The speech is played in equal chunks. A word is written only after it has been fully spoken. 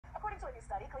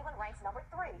study, Cleveland ranks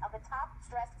 #3 of the top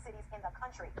stressed cities in the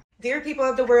country. Dear people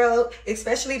of the world,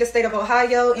 especially the state of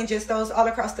Ohio and just those all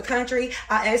across the country,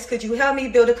 I ask, could you help me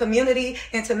build a community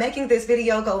into making this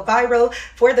video go viral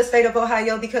for the state of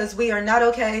Ohio, because we are not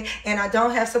okay and I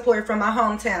don't have support from my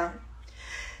hometown.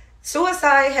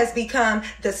 Suicide has become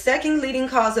the second leading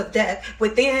cause of death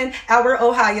within our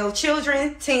Ohio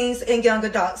children, teens, and young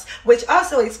adults, which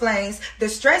also explains the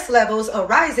stress levels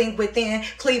arising within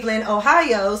Cleveland,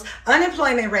 Ohio's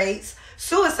unemployment rates,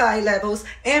 suicide levels,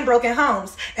 and broken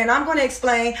homes. And I'm going to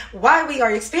explain why we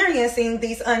are experiencing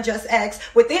these unjust acts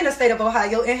within the state of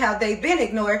Ohio and how they've been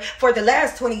ignored for the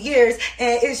last 20 years.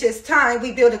 And it's just time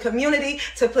we build a community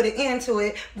to put an end to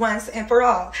it once and for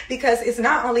all, because it's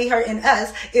not only hurting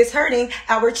us, it's hurting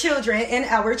our children and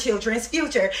our children's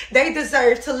future. They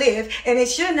deserve to live, and it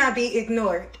should not be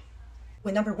ignored.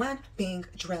 With number one being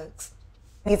drugs.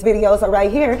 These videos are right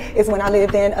here is when I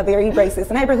lived in a very racist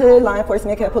neighborhood. Law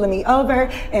enforcement kept pulling me over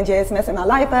and just messing my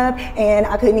life up, and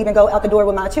I couldn't even go out the door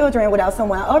with my children without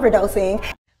someone overdosing.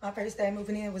 My first day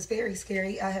moving in was very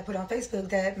scary. I had put on Facebook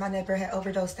that my neighbor had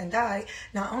overdosed and died.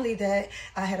 Not only that,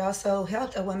 I had also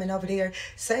helped a woman over there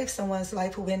save someone's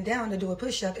life who went down to do a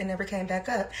push-up and never came back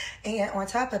up. And on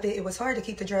top of it, it was hard to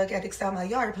keep the drug addicts out my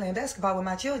yard playing basketball with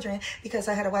my children, because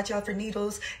I had to watch out for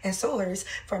needles and sores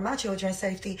for my children's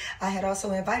safety. I had also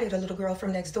invited a little girl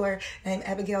from next door named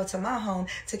Abigail to my home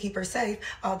to keep her safe,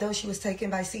 although she was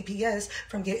taken by CPS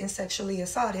from getting sexually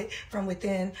assaulted from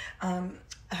within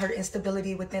her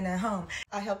instability within their home.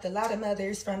 I helped a lot of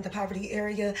mothers from the poverty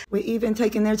area with even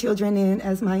taking their children in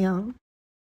as my own.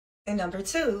 And number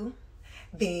two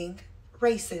being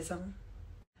racism.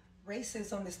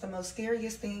 Racism is the most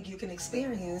scariest thing you can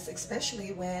experience,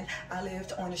 especially when I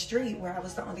lived on a street where I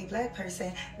was the only black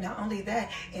person. Not only that,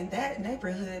 in that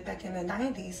neighborhood back in the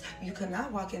 90s, you could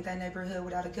not walk in that neighborhood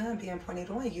without a gun being pointed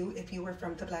on you if you were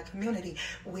from the black community,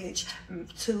 which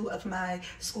two of my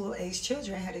school-age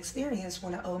children had experienced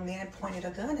when an old man pointed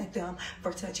a gun at them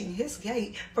for touching his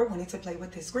gate for wanting to play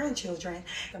with his grandchildren.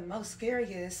 The most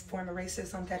scariest form of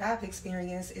racism that I've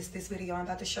experienced is this video I'm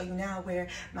about to show you now, where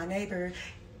my neighbor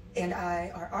and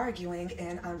I are arguing,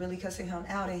 and I'm really cussing him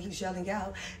out, and he's yelling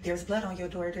out, "There's blood on your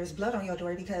door, there's blood on your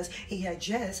door," because he had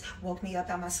just woke me up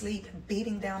out my sleep,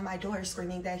 beating down my door,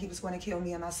 screaming that he was going to kill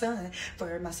me and my son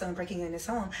for my son breaking in his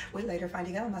home, with later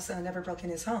finding out my son never broke in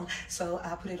his home. So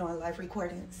I put it on live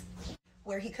recordings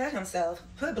where he cut himself,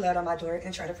 put blood on my door,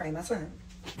 and tried to frame my son.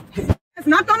 It's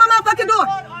knocked on my motherfucking door.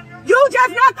 You just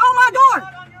knocked on my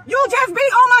door. You just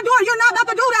beat on my door. You're not about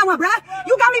to do that one, bruh.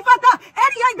 You got me fucked up.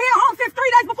 Eddie ain't been home since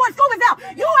 3 days before school is out.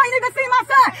 You ain't even seen my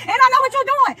son, and I know what you're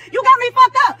doing. You got me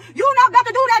fucked up. You not about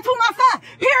to do that to my son,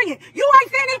 period. You ain't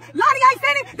seen him. Lonnie ain't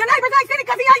seen him. The neighbors ain't seen him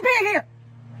because he ain't been here.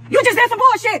 You just did some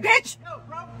bullshit, bitch.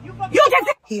 You just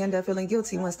did. He ended up feeling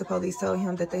guilty once the police told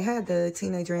him that they had the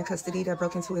teenager in custody that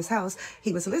broke into his house.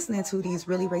 He was listening to these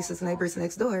really racist neighbors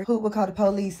next door who would call the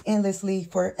police endlessly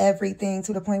for everything,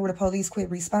 to the point where the police quit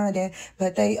responding,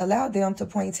 but they allowed them to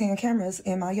point 10 cameras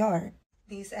in my yard.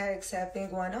 These acts have been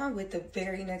going on with the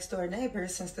very next door neighbor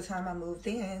since the time I moved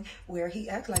in, where he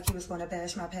acted like he was going to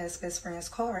bash my past best friend's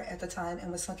car at the time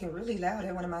and was talking really loud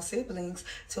at one of my siblings,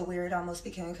 to where it almost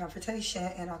became confrontation,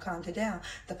 and I calmed it down.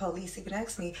 The police even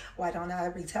asked me, why don't I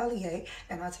retaliate?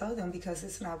 And I told them because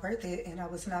it's not worth it, and I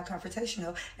was not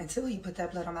confrontational until he put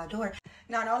that blood on my door.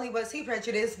 Not only was he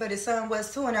prejudiced, but his son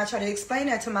was too, and I tried to explain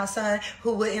that to my son,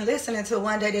 who wouldn't listen, until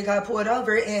one day they got pulled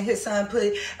over and his son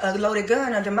put a loaded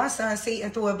gun under my son's seat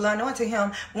and threw a blunt onto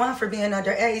him, 1 for being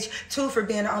underage, 2 for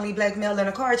being the only black male in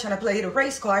the car trying to play the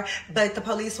race car. But the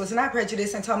police was not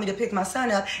prejudiced and told me to pick my son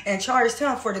up and charged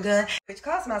him for the gun, which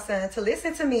caused my son to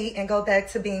listen to me and go back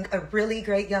to being a really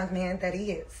great young man that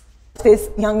he is. This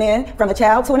young man from a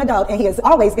child to an adult, and he has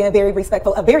always been very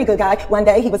respectful, a very good guy. One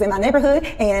day he was in my neighborhood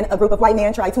and a group of white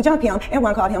men tried to jump him, and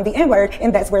one called him the N-word,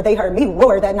 and that's where they heard me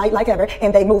roar that night like ever,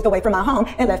 and they moved away from my home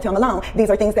and left him alone.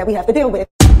 These are things that we have to deal with.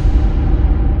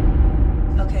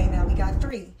 Okay, now we got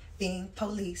 3, being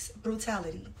police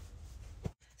brutality.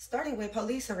 Starting with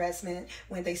police harassment,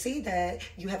 when they see that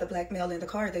you have a black male in the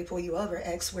car, they pull you over,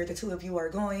 ask where the 2 of you are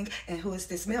going, and who is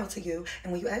this male to you.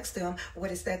 And when you ask them,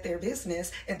 what is that their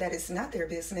business, and that is not their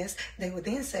business, they would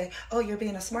then say, oh, you're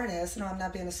being a smartass. No, I'm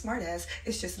not being a smartass.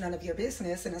 It's just none of your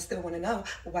business, and I still want to know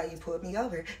why you pulled me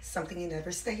over, something you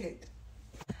never stated.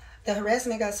 The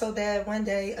harassment got so bad, one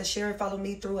day a sheriff followed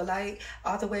me through a light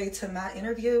all the way to my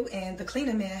interview, and the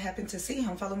cleaning man happened to see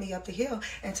him follow me up the hill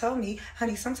and told me,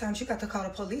 honey, sometimes you got to call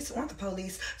the police on the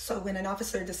police. So when an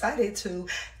officer decided to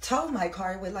tow my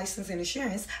car with license and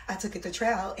insurance, I took it to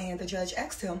trial, and the judge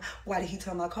asked him, why did he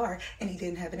tow my car? And he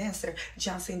didn't have an answer.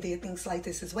 Johnson did things like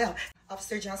this as well.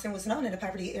 Officer Johnson was known in the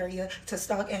poverty area to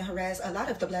stalk and harass a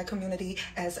lot of the Black community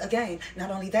as a game.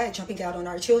 Not only that, jumping out on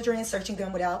our children, searching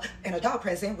them without an adult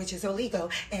present, which is illegal.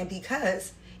 And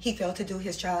because he failed to do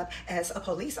his job as a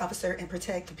police officer and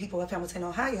protect the people of Hamilton,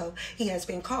 Ohio, he has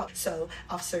been caught. So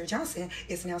Officer Johnson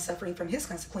is now suffering from his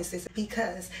consequences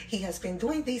because he has been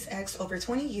doing these acts over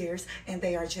 20 years and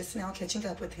they are just now catching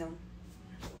up with him.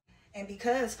 And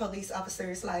because police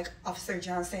officers like Officer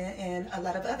Johnson and a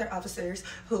lot of other officers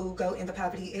who go in the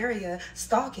poverty area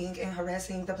stalking and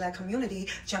harassing the Black community,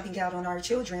 jumping out on our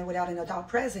children without an adult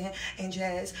present, and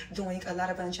just doing a lot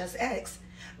of unjust acts,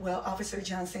 well, Officer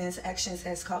Johnson's actions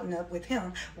has caught up with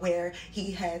him, where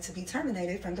he had to be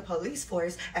terminated from the police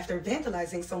force after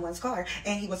vandalizing someone's car.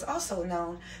 And he was also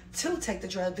known to take the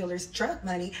drug dealers' drug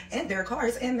money in their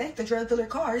cars and make the drug dealer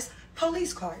cars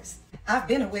police cars. I've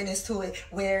been a witness to it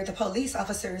where the police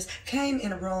officers came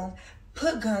in a room,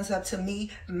 put guns up to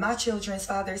me, my children's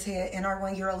father's head, and our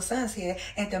 1-year-old son's head,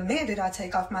 and demanded I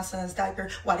take off my son's diaper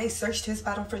while they searched his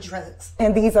bottom for drugs.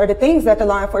 And these are the things that the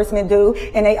law enforcement do,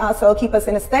 and they also keep us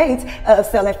in a state of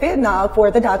selling fentanyl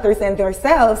for the doctors and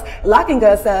themselves, locking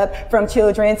us up from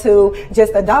children to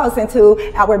just adults until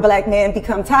our Black men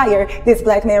become tired. This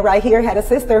Black man right here had a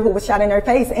sister who was shot in her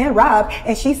face and robbed,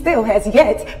 and she still has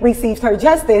yet received her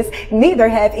justice. Neither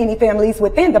have any families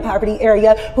within the poverty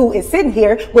area who is sitting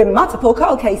here with multiple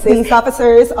cold cases. These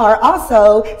officers are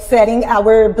also setting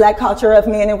our Black culture of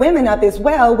men and women up as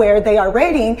well, where they are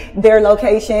raiding their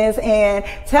locations and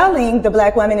telling the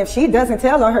Black woman if she doesn't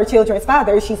tell on her children's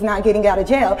father, she's not getting out of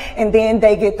jail. And then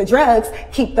they get the drugs,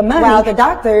 keep the money, while the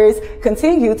doctors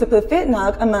continue to put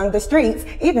fentanyl among the streets,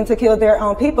 even to kill their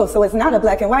own people. So it's not a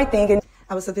black and white thing. And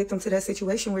I was a victim to that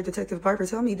situation where Detective Barber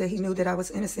told me that he knew that I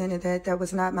was innocent and that that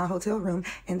was not my hotel room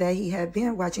and that he had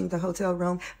been watching the hotel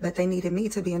room, but they needed me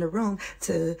to be in the room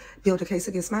to build a case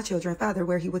against my children's father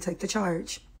where he would take the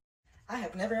charge. I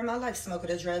have never in my life smoked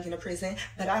a drug in a prison,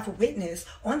 but I've witnessed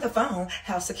on the phone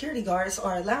how security guards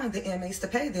are allowing the inmates to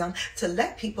pay them to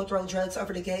let people throw drugs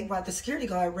over the gate while the security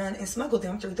guard run and smuggle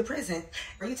them through the prison.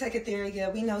 Or you take it there, yeah,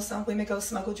 we know some women go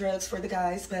smuggle drugs for the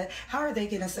guys, but how are they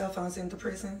getting cell phones in the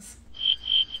prisons?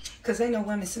 Because ain't no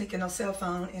woman sneaking no cell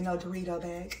phone in no Dorito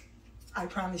bag. I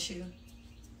promise you.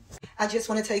 I just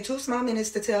want to take 2 small minutes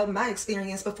to tell my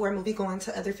experience before moving on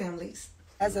to other families.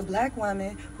 As a Black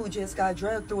woman who just got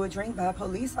drugged through a drink by a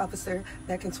police officer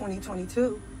back in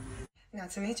 2022,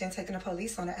 not to mention taking the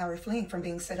police on an hour fleeing from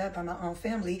being set up by my own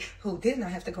family who did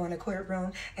not have to go in the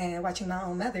courtroom, and watching my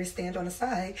own mother stand on the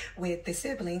side with the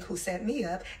sibling who set me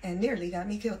up and nearly got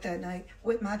me killed that night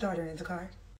with my daughter in the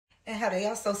car. And how they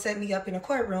also set me up in a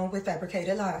courtroom with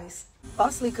fabricated lies.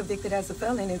 Falsely convicted as a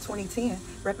felon in 2010,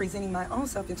 representing my own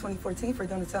self in 2014 for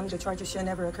them to tell me the charges should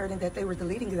never occurred and that they were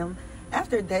deleting them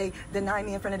after they denied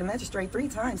me in front of the magistrate 3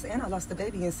 times and I lost the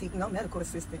baby and seek no medical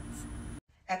assistance.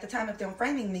 At the time of them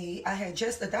framing me, I had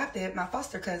just adopted my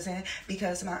foster cousin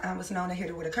because my aunt was known to hit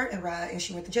her with a curtain rod and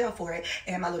she went to jail for it.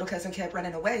 And my little cousin kept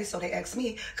running away, so they asked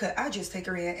me, could I just take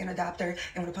her in and adopt her?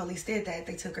 And when the police did that,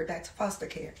 they took her back to foster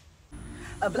care.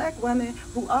 A Black woman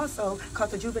who also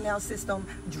caught the juvenile system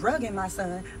drugging my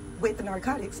son with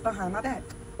narcotics behind my back.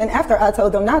 And after I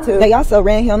told them not to, they also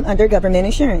ran him under government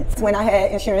insurance when I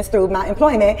had insurance through my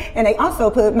employment, and they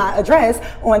also put my address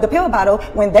on the pill bottle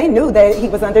when they knew that he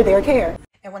was under their care.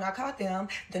 And when I caught them,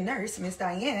 the nurse, Miss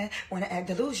Diane, wanted to act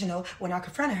delusional when I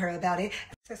confronted her about it.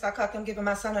 Since I caught them giving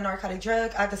my son a narcotic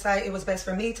drug, I decided it was best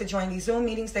for me to join these Zoom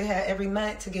meetings they had every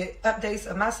month to get updates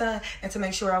of my son and to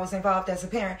make sure I was involved as a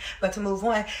parent. But to move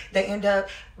on, they end up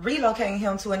relocating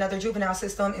him to another juvenile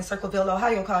system in Circleville,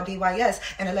 Ohio called DYS.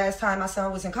 And the last time my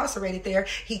son was incarcerated there,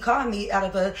 he called me out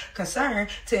of a concern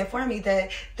to inform me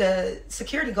that the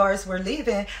security guards were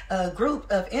leaving a group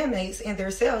of inmates in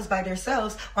their cells by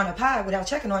themselves on a pod without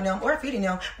checking on them or feeding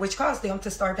them, which caused them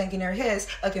to start banging their heads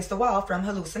against the wall from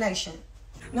hallucination.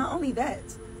 Not only that,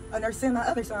 a nurse sent my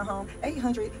other son home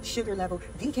 800 sugar level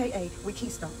DKA with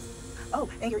Keystone. Oh,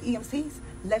 and your EMCs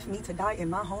left me to die in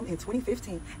my home in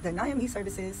 2015, denying me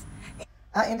services.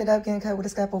 I ended up getting cut with a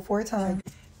scalpel 4 times.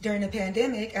 During the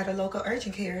pandemic at a local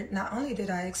urgent care, not only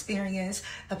did I experience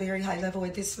a very high level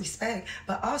of disrespect,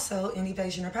 but also an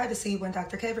invasion of privacy when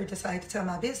Dr. Kaver decided to tell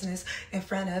my business in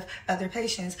front of other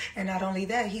patients. And not only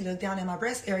that, he looked down at my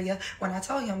breast area when I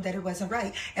told him that it wasn't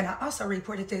right. And I also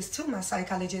reported this to my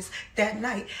psychologist that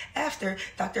night after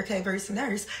Dr. Kaver's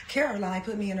nurse, Caroline,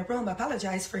 put me in a room,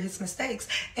 apologized for his mistakes,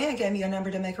 and gave me a number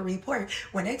to make a report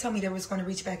when they told me they was going to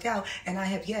reach back out, and I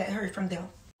have yet heard from them.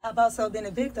 I've also been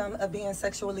a victim of being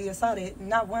sexually assaulted,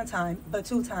 not one time, but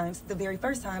 2 times. The very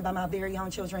first time by my very own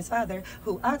children's father,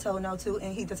 who I told no to,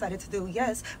 and he decided to do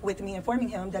yes, with me informing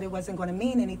him that it wasn't going to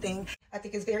mean anything. I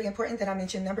think it's very important that I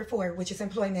mention number 4, which is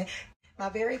employment. My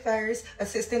very first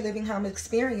assisted living home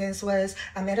experience was,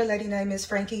 I met a lady named Miss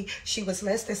Frankie. She was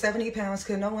less than 70 pounds.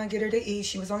 Could no one get her to eat.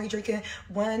 She was only drinking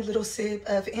 1 little sip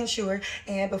of Ensure.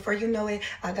 And before you know it,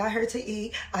 I got her to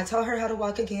eat. I taught her how to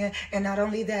walk again. And not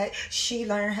only that, she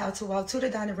learned how to walk to the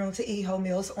dining room to eat whole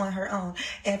meals on her own.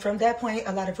 And from that point,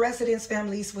 a lot of residents'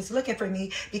 families was looking for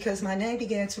me because my name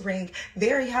began to ring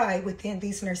very high within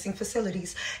these nursing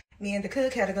facilities. Me and the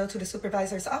cook had to go to the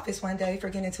supervisor's office one day for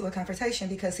getting into a confrontation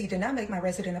because he did not make my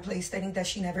resident a plate, stating that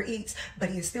she never eats, but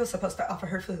he is still supposed to offer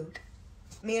her food.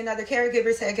 Me and other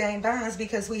caregivers had gained bonds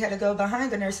because we had to go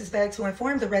behind the nurse's back to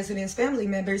inform the residents' family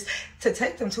members to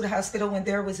take them to the hospital when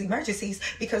there was emergencies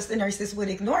because the nurses would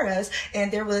ignore us.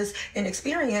 And there was an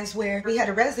experience where we had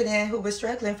a resident who was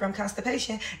struggling from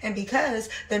constipation, and because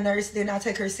the nurse did not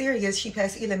take her serious, she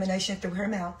passed elimination through her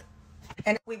mouth.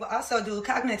 And we will also do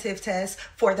cognitive tests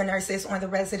for the nurses on the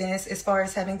residents as far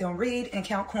as having them read and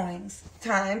count coins.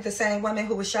 The same woman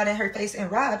who was shot in her face and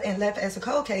robbed and left as a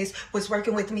cold case was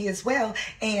working with me as well,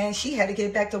 and she had to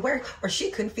get back to work or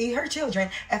she couldn't feed her children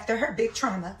after her big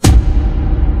trauma.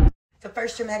 The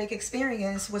first traumatic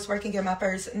experience was working in my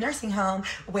first nursing home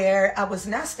where I was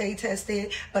not state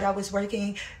tested, but I was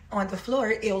working on the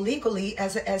floor illegally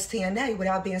as an STNA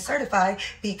without being certified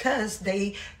because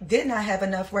they did not have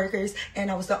enough workers, and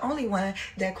I was the only one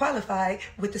that qualified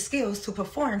with the skills to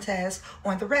perform tasks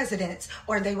on the residents,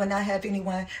 or they would not have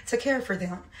anyone to care for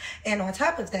them. And on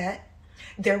top of that,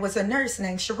 there was a nurse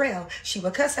named Sherelle. She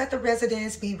would cuss at the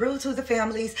residents, be rude to the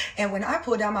families, and when I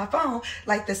pulled out my phone,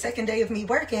 like the second day of me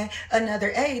working,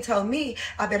 another aide told me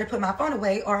I better put my phone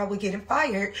away or I would get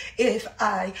fired if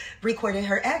I recorded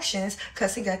her actions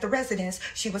cussing at the residents.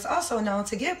 She was also known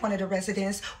to give one of the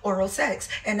residents oral sex,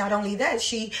 and not only that,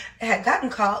 she had gotten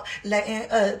caught letting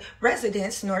a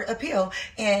resident snort a pill,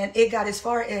 and it got as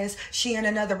far as she and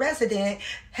another resident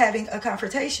having a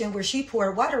confrontation where she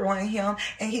poured water on him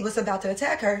and he was about to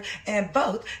attack her, and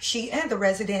both she and the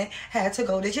resident had to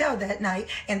go to jail that night,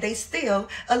 and they still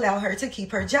allow her to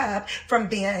keep her job from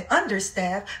being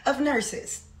understaffed of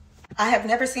nurses. I have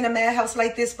never seen a madhouse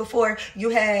like this before. You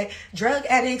had drug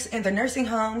addicts in the nursing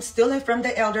home stealing from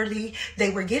the elderly.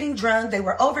 They were getting drunk. They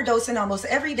were overdosing almost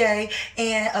every day,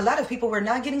 and a lot of people were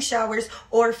not getting showers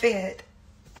or fed.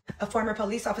 A former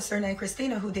police officer named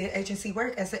Christina, who did agency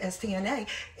work as a STNA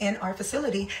in our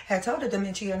facility, had told a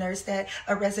dementia nurse that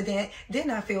a resident did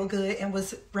not feel good and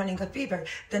was running a fever.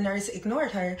 The nurse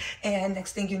ignored her, and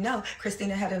next thing you know,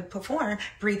 Christina had to perform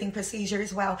breathing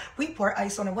procedures while we poured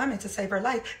ice on a woman to save her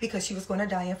life because she was going to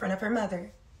die in front of her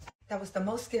mother. That was the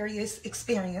most scariest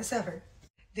experience ever.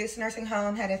 This nursing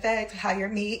home had in fact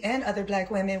hired me and other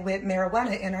black women with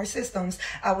marijuana in our systems.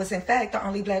 I was in fact the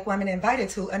only black woman invited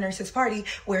to a nurse's party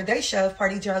where they shoved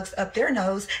party drugs up their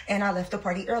nose, and I left the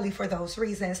party early for those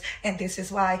reasons. And this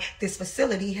is why this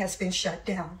facility has been shut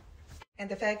down. And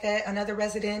the fact that another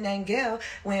resident named Gail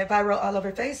went viral all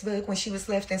over Facebook when she was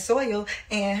left in soil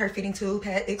and her feeding tube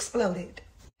had exploded.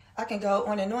 I can go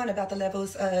on and on about the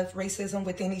levels of racism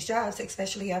within these jobs,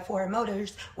 especially at Ford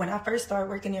Motors. When I first started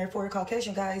working there, 4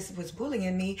 Caucasian guys was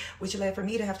bullying me, which led for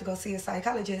me to have to go see a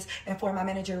psychologist, and for my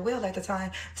manager, Will, at the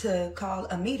time, to call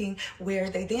a meeting where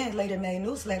they then later made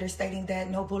newsletters stating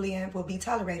that no bullying will be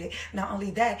tolerated. Not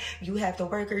only that, you have the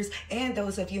workers and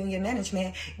those of union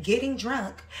management getting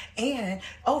drunk and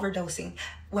overdosing.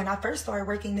 When I first started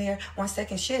working there on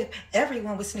second shift,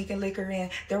 everyone was sneaking liquor in.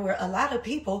 There were a lot of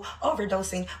people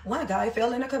overdosing. One guy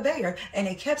fell in a conveyor and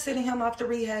they kept sending him off to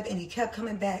rehab, and he kept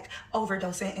coming back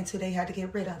overdosing until they had to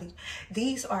get rid of him.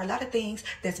 These are a lot of things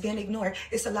that's being ignored.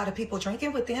 It's a lot of people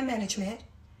drinking within management.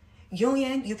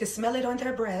 Union, you can smell it on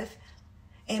their breath.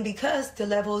 And because the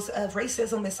levels of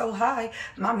racism is so high,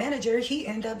 my manager, he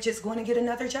ended up just going to get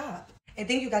another job. And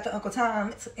then you got the Uncle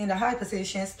Toms in the high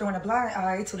positions throwing a blind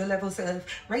eye to the levels of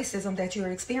racism that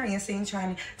you're experiencing,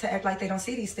 trying to act like they don't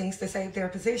see these things to save their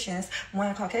positions.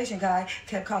 One Caucasian guy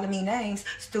kept calling me names,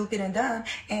 stupid and dumb,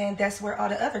 and that's where all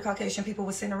the other Caucasian people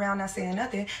were sitting around not saying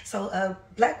nothing. So a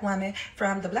black woman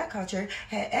from the black culture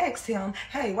had asked him,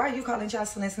 hey, why are you calling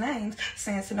Jocelyn's names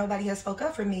since nobody has spoke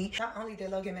up for me? Not only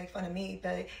did Logan make fun of me,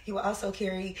 but he would also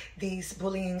carry these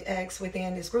bullying acts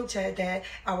within this group chat that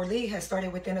our lead has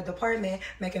started within a department apartment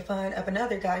making fun of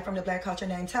another guy from the black culture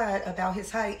named Todd about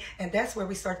his height. And that's where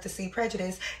we started to see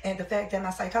prejudice and the fact that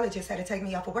my psychologist had to take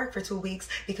me off of work for 2 weeks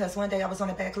because one day I was on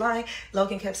the back line,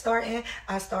 Logan kept starting,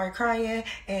 I started crying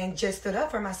and just stood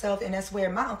up for myself. And that's where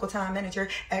my Uncle Tom manager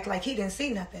act like he didn't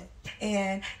see nothing.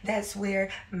 And that's where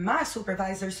my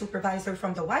supervisor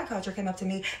from the white culture came up to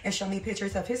me and showed me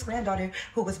pictures of his granddaughter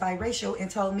who was biracial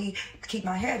and told me keep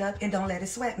my head up and don't let it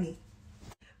sweat me.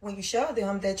 When you show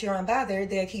them that you're unbothered,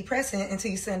 they'll keep pressing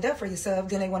until you stand up for yourself.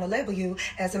 Then they want to label you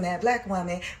as a mad black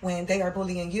woman when they are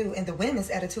bullying you. And the women's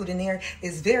attitude in there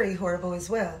is very horrible as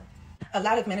well. A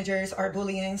lot of managers are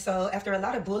bullying. So after a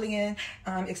lot of bullying,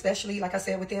 especially, like I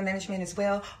said, within management as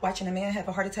well, watching a man have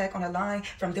a heart attack on the line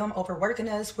from them overworking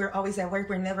us. We're always at work.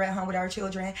 We're never at home with our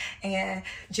children. And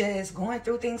just going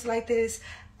through things like this,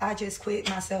 I just quit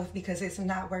myself because it's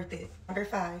not worth it. Number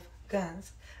 5,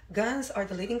 guns. Guns are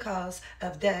the leading cause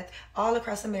of death all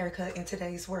across America in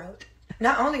today's world.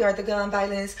 Not only are the gun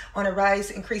violence on a rise,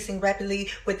 increasing rapidly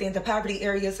within the poverty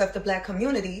areas of the black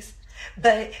communities,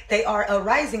 but they are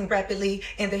arising rapidly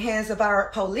in the hands of our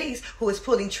police, who is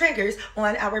pulling triggers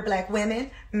on our black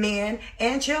women, men,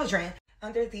 and children.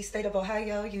 Under the state of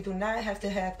Ohio, you do not have to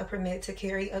have a permit to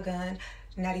carry a gun,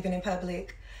 not even in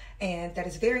public. And that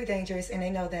is very dangerous, and they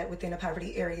know that within the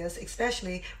poverty areas,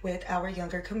 especially with our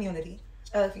younger community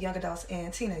of young adults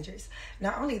and teenagers.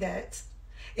 Not only that,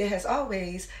 it has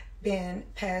always been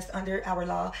passed under our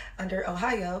law, under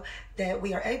Ohio, that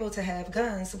we are able to have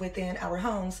guns within our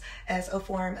homes as a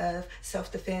form of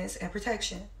self-defense and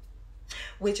protection,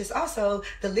 which is also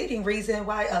the leading reason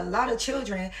why a lot of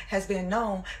children has been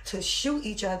known to shoot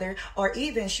each other or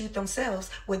even shoot themselves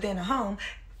within a home,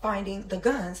 finding the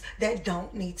guns that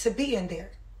don't need to be in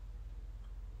there.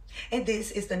 And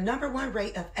this is the #1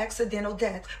 rate of accidental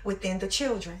death within the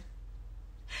children.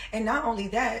 And not only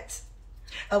that,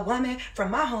 a woman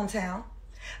from my hometown,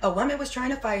 a woman was trying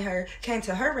to fight her, came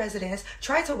to her residence,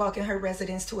 tried to walk in her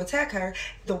residence to attack her.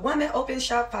 The woman opened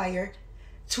shot fire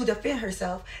to defend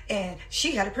herself, and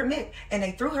she had a permit, and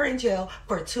they threw her in jail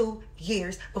for 2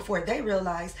 years before they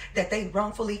realized that they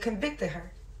wrongfully convicted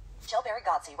her. Jill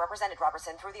Barry-Gotzi represented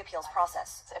Robertson through the appeals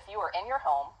process. If you are in your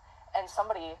home and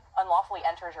somebody unlawfully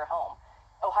enters your home,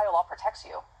 Ohio law protects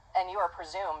you, and you are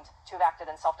presumed to have acted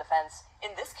in self-defense.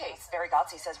 In this case,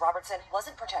 Barry-Gotzi says Robertson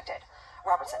wasn't protected.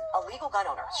 Robertson, a legal gun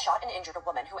owner, shot and injured a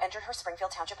woman who entered her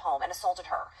Springfield Township home and assaulted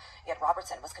her. Yet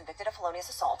Robertson was convicted of felonious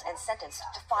assault and sentenced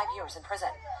to 5 years in prison.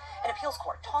 An appeals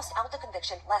court tossed out the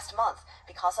conviction last month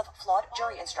because of flawed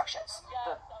jury instructions.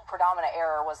 The predominant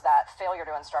error was that failure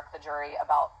to instruct the jury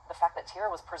about the fact that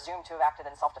Tierra was presumed to have acted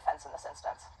in self-defense in this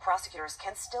instance. Prosecutors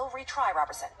can still retry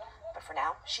Robertson, but for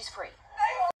now, she's free.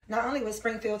 Not only was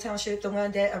Springfield Township the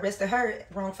one that arrested her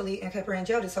wrongfully and kept her in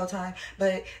jail this whole time,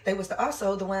 but they was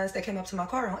also the ones that came up to my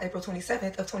car on April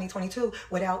 27th of 2022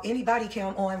 without any body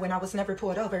cam on when I was never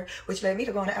pulled over, which led me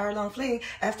to go on an hour-long fling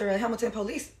after a Hamilton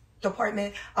Police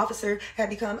Department officer had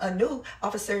become a new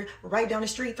officer right down the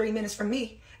street 3 minutes from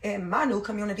me in my new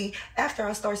community after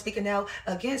I started speaking out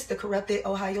against the corrupted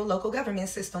Ohio local government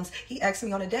systems. He asked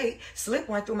me on a date, slipped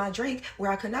one through my drink where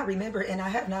I could not remember, and I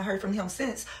have not heard from him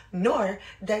since, nor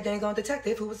that dang on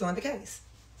detective who was on the case.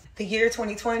 The year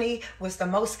 2020 was the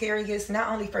most scariest, not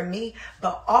only for me,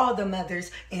 but all the mothers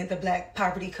in the black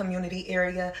poverty community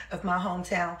area of my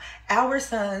hometown. Our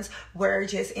sons were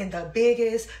just in the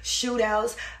biggest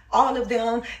shootouts. All of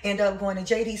them end up going to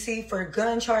JDC for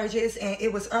gun charges, and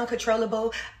it was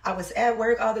uncontrollable. I was at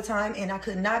work all the time, and I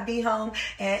could not be home.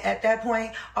 And at that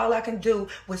point, all I can do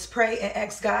was pray and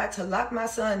ask God to lock my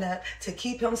son up, to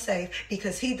keep him safe,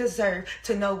 because he deserved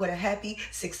to know what a happy,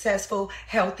 successful,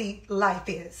 healthy life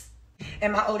is.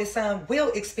 And my oldest son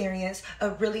will experience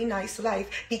a really nice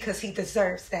life because he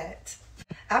deserves that.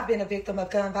 I've been a victim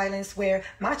of gun violence where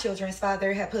my children's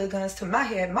father had put guns to my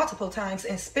head multiple times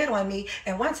and spit on me.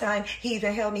 And one time he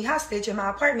even held me hostage in my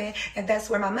apartment. And that's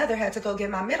where my mother had to go get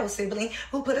my middle sibling,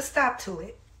 who put a stop to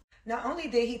it. Not only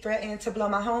did he threaten to blow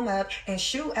my home up and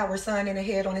shoot our son in the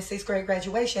head on his 6th grade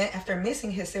graduation after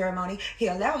missing his ceremony, he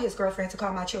allowed his girlfriend to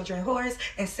call my children whores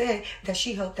and said that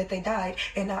she hoped that they died.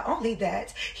 And not only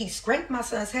that, he scraped my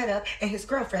son's head up and his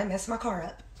girlfriend messed my car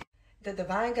up. The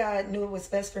divine God knew it was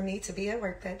best for me to be at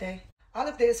work that day. All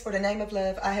of this for the name of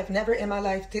love. I have never in my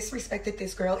life disrespected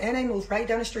this girl, and they moved right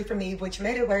down the street from me, which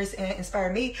made it worse and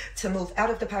inspired me to move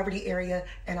out of the poverty area,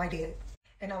 and I did.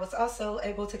 And I was also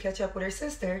able to catch up with her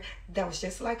sister that was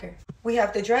just like her. We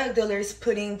have the drug dealers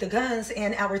putting the guns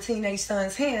in our teenage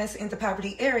sons' hands in the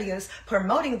poverty areas,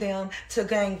 promoting them to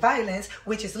gang violence,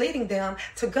 which is leading them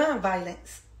to gun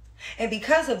violence. And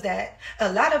because of that,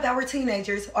 a lot of our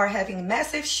teenagers are having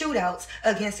massive shootouts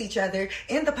against each other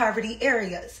in the poverty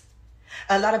areas.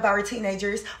 A lot of our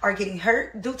teenagers are getting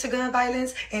hurt due to gun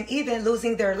violence and even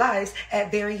losing their lives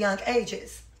at very young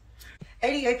ages.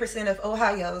 88% of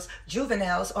Ohio's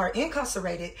juveniles are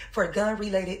incarcerated for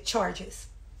gun-related charges.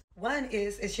 One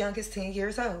is as young as 10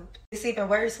 years old. It's even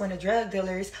worse when the drug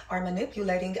dealers are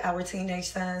manipulating our teenage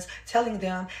sons, telling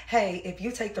them, hey, if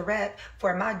you take the rap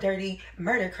for my dirty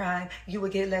murder crime, you will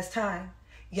get less time.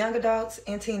 Young adults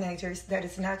and teenagers, that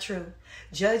is not true.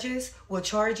 Judges will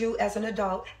charge you as an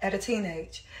adult at a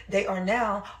teenage. They are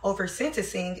now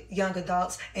over-sentencing young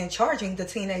adults and charging the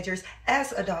teenagers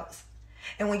as adults.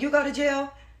 And when you go to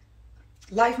jail,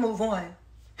 life move on.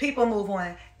 People move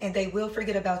on, and they will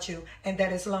forget about you, and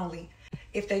that is lonely.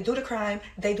 If they do the crime,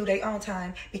 they do their own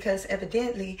time, because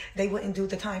evidently they wouldn't do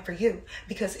the time for you.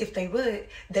 Because if they would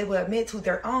admit to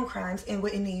their own crimes and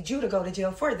wouldn't need you to go to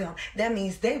jail for them. That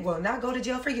means they will not go to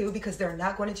jail for you because they're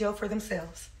not going to jail for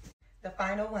themselves. The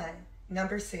final one,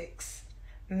 number 6,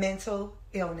 mental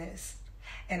illness.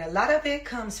 And a lot of it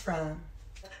comes from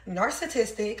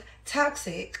narcissistic,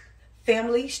 toxic,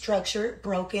 family structure,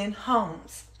 broken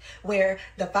homes, where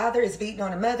the father is beating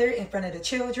on the mother in front of the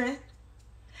children.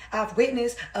 I've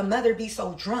witnessed a mother be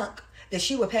so drunk that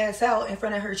she would pass out in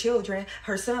front of her children.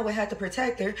 Her son would have to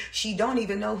protect her. She don't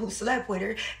even know who slept with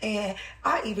her. And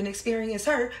I even experienced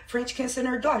her French kissing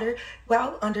her daughter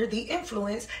while under the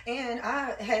influence. And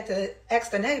I had to ask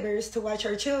the neighbors to watch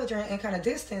her children and kind of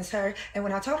distance her. And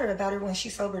when I told her about her when she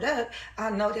sobered up, I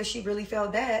know that she really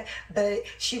felt bad, but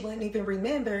she wouldn't even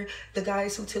remember the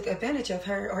guys who took advantage of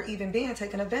her or even being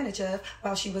taken advantage of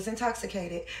while she was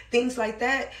intoxicated. Things like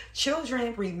that,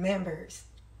 children remembers.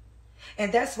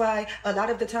 And that's why a lot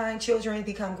of the time children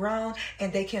become grown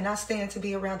and they cannot stand to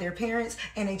be around their parents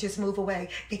and they just move away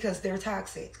because they're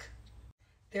toxic.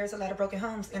 There's a lot of broken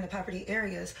homes in the poverty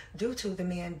areas due to the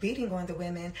men beating on the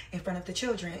women in front of the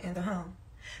children in the home.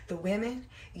 The women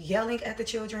yelling at the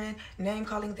children, name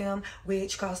calling them,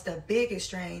 which caused the biggest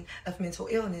strain of mental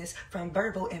illness from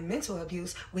verbal and mental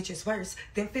abuse, which is worse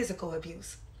than physical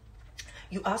abuse.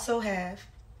 You also have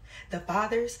the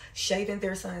fathers shaving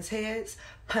their sons' heads,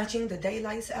 punching the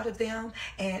daylights out of them,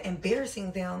 and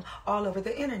embarrassing them all over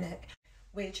the internet,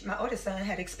 which my oldest son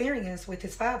had experienced with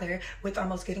his father, with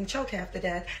almost getting choked half to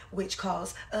death, which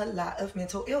caused a lot of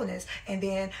mental illness. And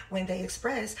then when they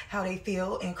express how they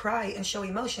feel and cry and show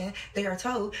emotion, they are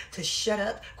told to shut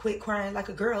up, quit crying like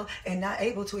a girl, and not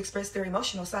able to express their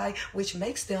emotional side, which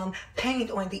makes them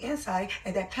pained on the inside,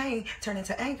 and that pain turn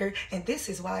into anger, and this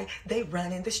is why they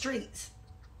run in the streets.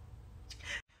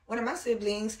 One of my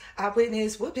siblings, I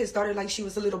witnessed whoop his daughter like she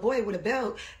was a little boy with a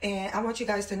belt. And I want you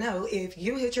guys to know, if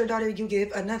you hit your daughter, you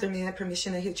give another man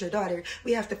permission to hit your daughter.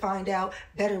 We have to find out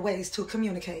better ways to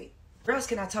communicate. Girls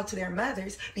cannot talk to their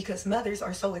mothers because mothers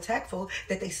are so attackful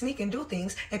that they sneak and do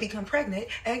things and become pregnant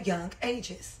at young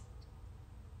ages.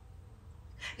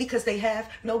 Because they have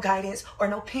no guidance or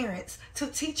no parents to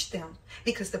teach them,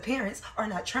 because the parents are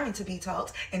not trying to be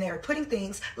taught, and they are putting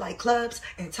things like clubs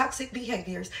and toxic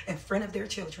behaviors in front of their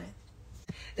children.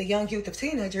 The young youth of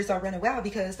teenagers are running wild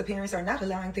because the parents are not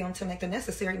allowing them to make the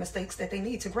necessary mistakes that they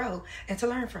need to grow and to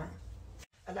learn from.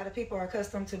 A lot of people are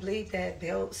accustomed to believe that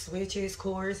belts, switches,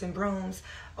 cords, and brooms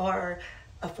are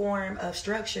a form of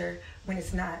structure when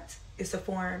it's not. It's a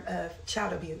form of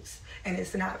child abuse, and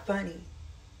it's not funny.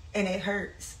 And it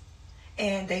hurts.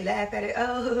 And they laugh at it.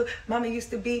 Oh, mama used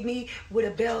to beat me with a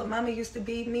belt. Mama used to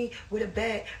beat me with a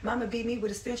bat. Mama beat me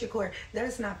with a extension cord. That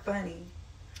is not funny.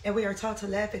 And we are taught to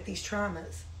laugh at these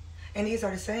traumas. And these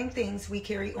are the same things we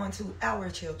carry on to our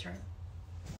children.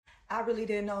 I really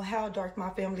didn't know how dark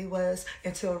my family was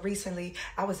until recently.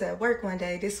 I was at work one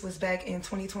day, this was back in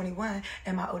 2021,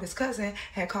 and my oldest cousin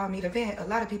had called me to vent. A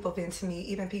lot of people vent to me,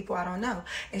 even people I don't know.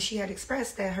 And she had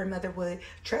expressed that her mother would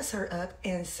dress her up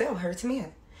and sell her to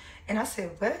men. And I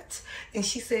said, what? And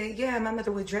she said, yeah, my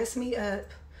mother would dress me up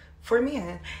for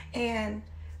men. And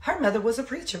her mother was a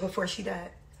preacher before she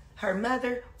died. Her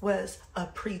mother was a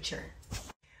preacher,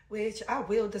 which I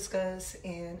will discuss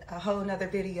in a whole nother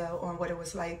video on what it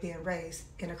was like being raised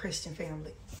in a Christian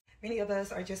family. Many of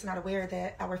us are just not aware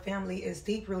that our family is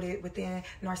deep-rooted within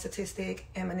narcissistic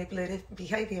and manipulative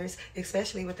behaviors,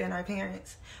 especially within our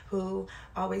parents, who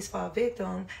always fall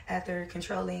victim after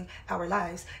controlling our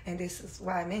lives. And this is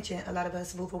why I mentioned a lot of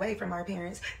us move away from our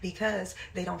parents because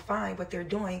they don't find what they're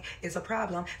doing is a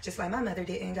problem, just like my mother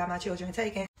did and got my children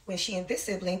taken. When she and this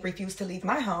sibling refused to leave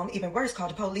my home, even worse,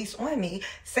 called the police on me,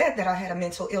 said that I had a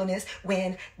mental illness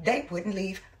when they wouldn't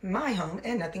leave my home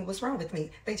and nothing was wrong with me.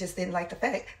 They just didn't like the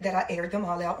fact that I aired them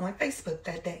all out on Facebook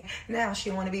that day. Now she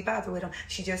don't want to be bothered with them.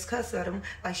 She just cussed at them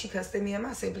like she cussed at me and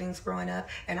my siblings growing up,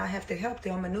 and I have to help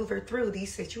them maneuver through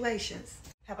these situations.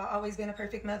 Have I always been a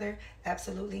perfect mother?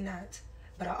 Absolutely not.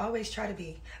 But I always try to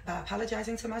be by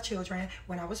apologizing to my children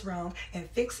when I was wrong and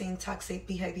fixing toxic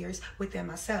behaviors within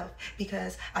myself,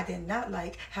 because I did not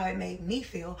like how it made me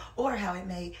feel or how it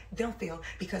made them feel,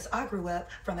 because I grew up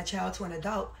from a child to an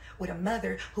adult with a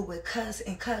mother who would cuss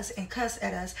and cuss and cuss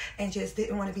at us and just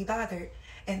didn't want to be bothered.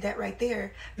 And that right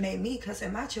there made me cuss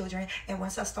at my children. And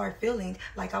once I started feeling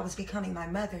like I was becoming my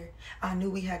mother, I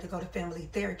knew we had to go to family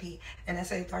therapy, and that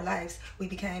saved our lives. We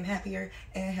became happier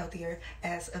and healthier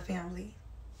as a family.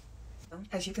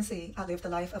 As you can see, I lived the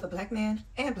life of a black man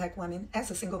and black woman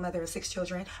as a single mother of 6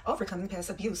 children, overcoming past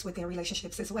abuse within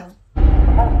relationships as well. The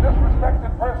most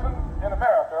disrespected person in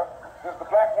America is the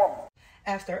black woman.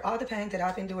 After all the pain that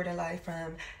I've endured in life,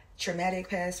 from traumatic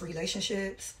past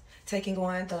relationships, taking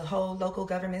on the whole local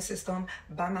government system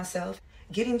by myself,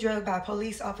 getting drugged by a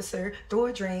police officer through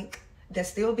a drink that's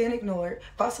still being ignored,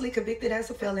 falsely convicted as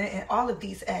a felon, and all of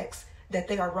these acts that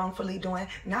they are wrongfully doing,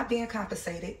 not being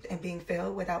compensated and being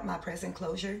failed without my present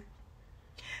closure,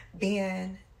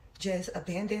 being just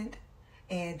abandoned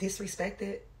and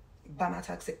disrespected by my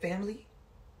toxic family,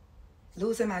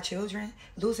 losing my children,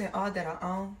 losing all that I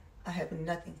own. I have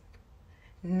nothing.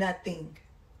 Nothing.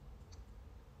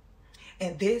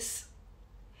 And this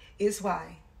is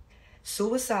why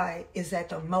suicide is at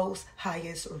the most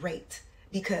highest rate,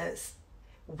 because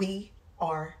we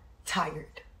are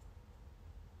tired.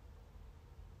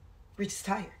 We're just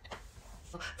tired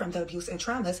from the abuse and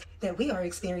traumas that we are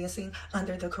experiencing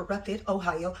under the corrupted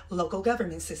Ohio local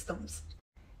government systems.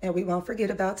 And we won't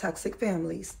forget about toxic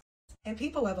families. And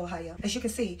people of Ohio, as you can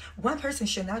see, one person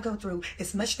should not go through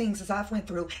as much things as I've went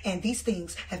through, and these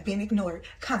things have been ignored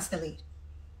constantly.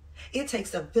 It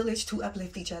takes a village to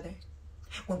uplift each other.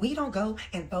 When we don't go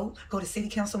and vote, go to city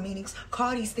council meetings,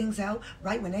 call these things out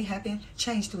right when they happen,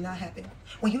 change do not happen.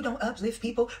 When you don't uplift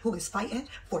people who is fighting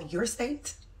for your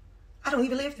state, I don't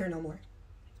even live there no more.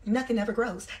 Nothing ever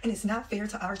grows, and it's not fair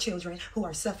to our children who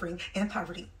are suffering in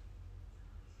poverty.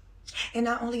 And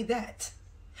not only that,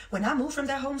 when I moved from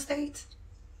that home state,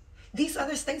 these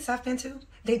other states I've been to,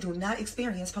 they do not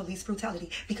experience police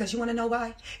brutality. Because you want to know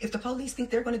why? If the police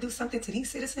think they're going to do something to these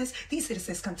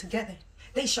citizens come together.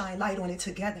 They shine light on it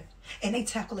together, and they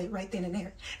tackle it right then and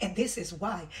there. And this is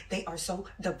why they are so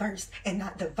diverse and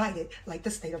not divided like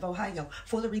the state of Ohio,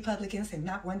 full of Republicans and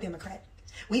not one Democrat.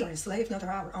 We are enslaved under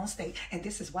our own state, and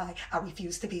this is why I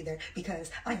refuse to be there,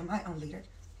 because I am my own leader.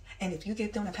 And if you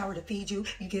give them the power to feed you,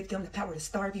 you give them the power to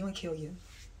starve you and kill you.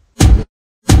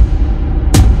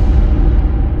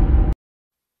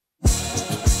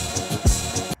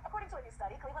 According to a new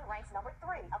study, Cleveland ranks number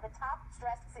 3 of the top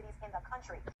stressed cities in the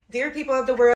country. Dear people of the world,